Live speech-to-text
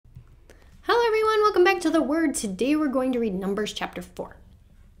to the word. Today we're going to read Numbers chapter 4.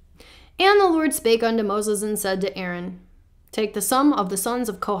 And the Lord spake unto Moses and said to Aaron, Take the sum of the sons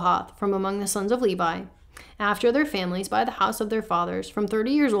of Kohath from among the sons of Levi, after their families by the house of their fathers, from 30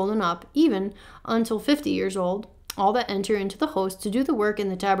 years old and up, even until 50 years old, all that enter into the host to do the work in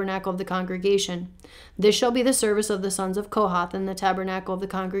the tabernacle of the congregation. This shall be the service of the sons of Kohath in the tabernacle of the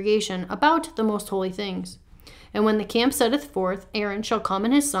congregation, about the most holy things. And when the camp setteth forth, Aaron shall come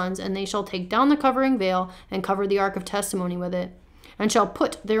and his sons, and they shall take down the covering veil, and cover the ark of testimony with it, and shall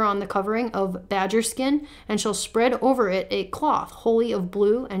put thereon the covering of badger skin, and shall spread over it a cloth wholly of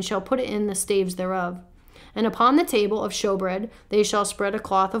blue, and shall put it in the staves thereof. And upon the table of showbread they shall spread a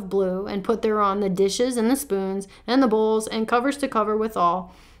cloth of blue, and put thereon the dishes and the spoons and the bowls and covers to cover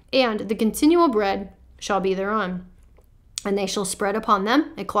withal, and the continual bread shall be thereon. And they shall spread upon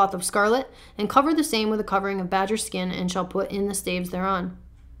them a cloth of scarlet, and cover the same with a covering of badger skin, and shall put in the staves thereon.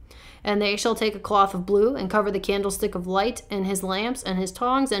 And they shall take a cloth of blue, and cover the candlestick of light, and his lamps, and his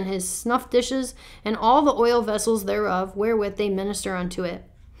tongs, and his snuff dishes, and all the oil vessels thereof, wherewith they minister unto it.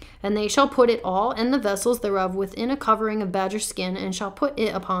 And they shall put it all and the vessels thereof within a covering of badger skin, and shall put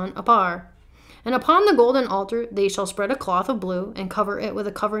it upon a bar. And upon the golden altar they shall spread a cloth of blue, and cover it with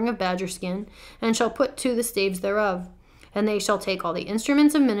a covering of badger skin, and shall put to the staves thereof. And they shall take all the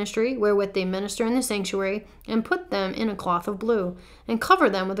instruments of ministry, wherewith they minister in the sanctuary, and put them in a cloth of blue, and cover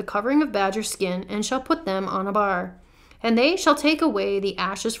them with a covering of badger skin, and shall put them on a bar. And they shall take away the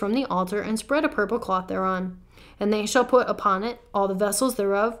ashes from the altar, and spread a purple cloth thereon. And they shall put upon it all the vessels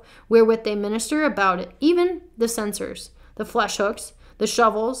thereof, wherewith they minister about it, even the censers, the flesh hooks, the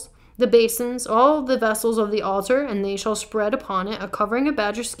shovels, the basins, all the vessels of the altar, and they shall spread upon it a covering of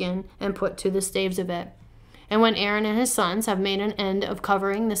badger skin, and put to the staves of it. And when Aaron and his sons have made an end of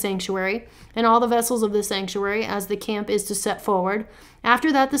covering the sanctuary, and all the vessels of the sanctuary, as the camp is to set forward, after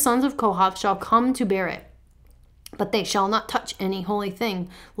that the sons of Kohath shall come to bear it. But they shall not touch any holy thing,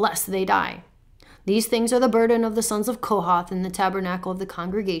 lest they die. These things are the burden of the sons of Kohath in the tabernacle of the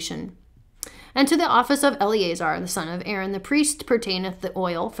congregation. And to the office of Eleazar, the son of Aaron, the priest, pertaineth the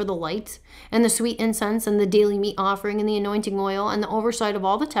oil for the light, and the sweet incense, and the daily meat offering, and the anointing oil, and the oversight of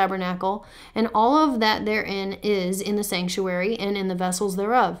all the tabernacle, and all of that therein is in the sanctuary, and in the vessels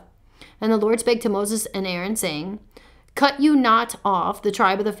thereof. And the Lord spake to Moses and Aaron, saying, Cut you not off the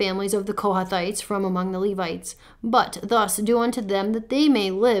tribe of the families of the Kohathites from among the Levites, but thus do unto them that they may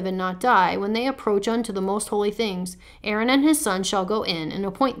live and not die, when they approach unto the most holy things. Aaron and his sons shall go in, and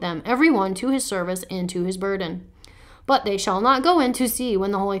appoint them every one to his service and to his burden. But they shall not go in to see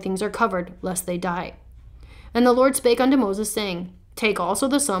when the holy things are covered, lest they die. And the Lord spake unto Moses, saying, Take also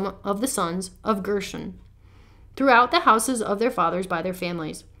the sum of the sons of Gershon, throughout the houses of their fathers by their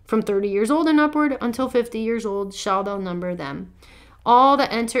families. From 30 years old and upward until 50 years old shall thou number them, all that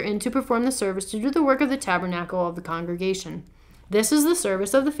enter in to perform the service to do the work of the tabernacle of the congregation. This is the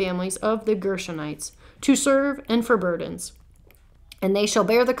service of the families of the Gershonites, to serve and for burdens. And they shall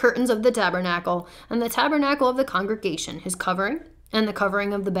bear the curtains of the tabernacle, and the tabernacle of the congregation, his covering, and the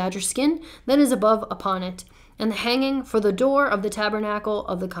covering of the badger skin that is above upon it, and the hanging for the door of the tabernacle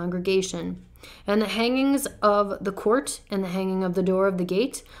of the congregation, and the hangings of the court, and the hanging of the door of the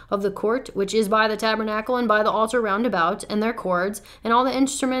gate of the court, which is by the tabernacle and by the altar round about, and their cords, and all the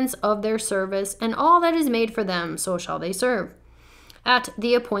instruments of their service, and all that is made for them, so shall they serve. At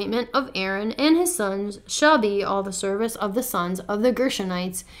the appointment of Aaron and his sons shall be all the service of the sons of the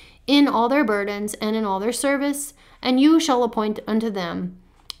Gershonites, in all their burdens and in all their service, and you shall appoint unto them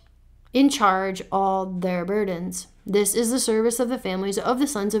in charge all their burdens. This is the service of the families of the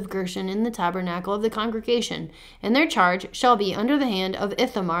sons of Gershon in the tabernacle of the congregation, and their charge shall be under the hand of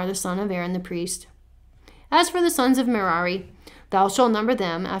Ithamar the son of Aaron the priest. As for the sons of Merari, thou shalt number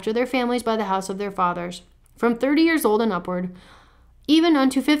them after their families by the house of their fathers. From 30 years old and upward, even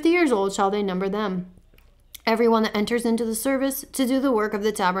unto 50 years old shall they number them. Every one that enters into the service to do the work of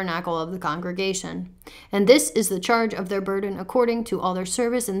the tabernacle of the congregation. And this is the charge of their burden according to all their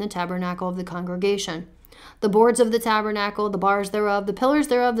service in the tabernacle of the congregation. The boards of the tabernacle, the bars thereof, the pillars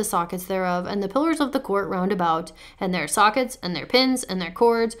thereof, the sockets thereof, and the pillars of the court round about, and their sockets, and their pins, and their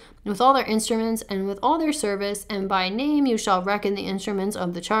cords, with all their instruments, and with all their service, and by name you shall reckon the instruments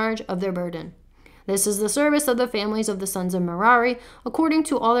of the charge of their burden. This is the service of the families of the sons of Merari, according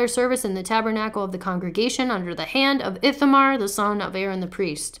to all their service in the tabernacle of the congregation, under the hand of Ithamar the son of Aaron the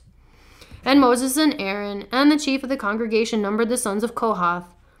priest. And Moses and Aaron and the chief of the congregation numbered the sons of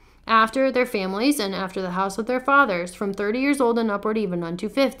Kohath, after their families and after the house of their fathers, from 30 years old and upward even unto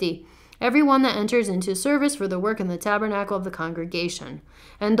 50, every one that enters into service for the work in the tabernacle of the congregation.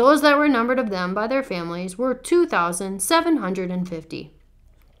 And those that were numbered of them by their families were 2,750.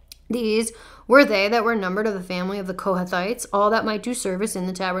 These were they that were numbered of the family of the Kohathites, all that might do service in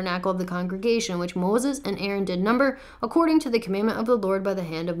the tabernacle of the congregation, which Moses and Aaron did number, according to the commandment of the Lord by the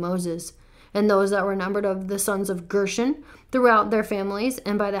hand of Moses. And those that were numbered of the sons of Gershon, throughout their families,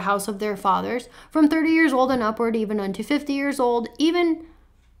 and by the house of their fathers, from 30 years old and upward, even unto 50 years old, even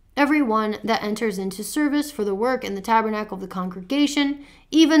every one that enters into service for the work in the tabernacle of the congregation,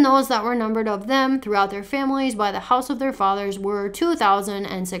 even those that were numbered of them throughout their families by the house of their fathers, were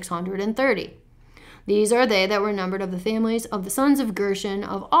 2,630. These are they that were numbered of the families of the sons of Gershon,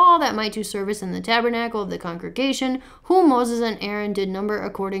 of all that might do service in the tabernacle of the congregation, whom Moses and Aaron did number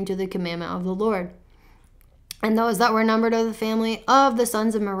according to the commandment of the Lord. And those that were numbered of the family of the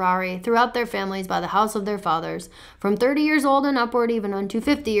sons of Merari, throughout their families by the house of their fathers, from 30 years old and upward, even unto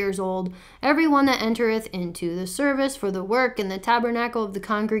 50 years old, every one that entereth into the service for the work in the tabernacle of the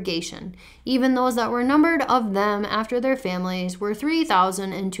congregation, even those that were numbered of them after their families, were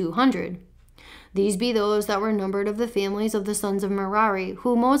 3,200. These be those that were numbered of the families of the sons of Merari,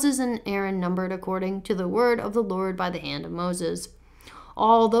 who Moses and Aaron numbered according to the word of the Lord by the hand of Moses.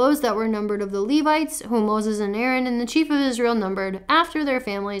 All those that were numbered of the Levites, whom Moses and Aaron and the chief of Israel numbered, after their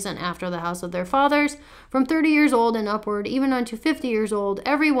families and after the house of their fathers, from 30 years old and upward, even unto 50 years old,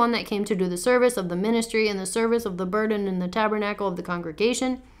 every one that came to do the service of the ministry and the service of the burden in the tabernacle of the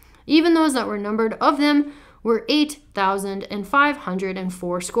congregation, even those that were numbered of them, were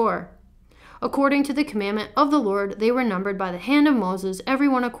 8,580. According to the commandment of the Lord, they were numbered by the hand of Moses, every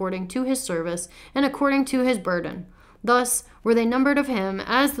one according to his service and according to his burden. Thus were they numbered of him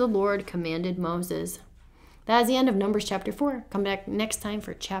as the Lord commanded Moses. That is the end of Numbers chapter 4. Come back next time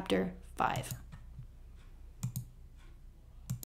for chapter 5.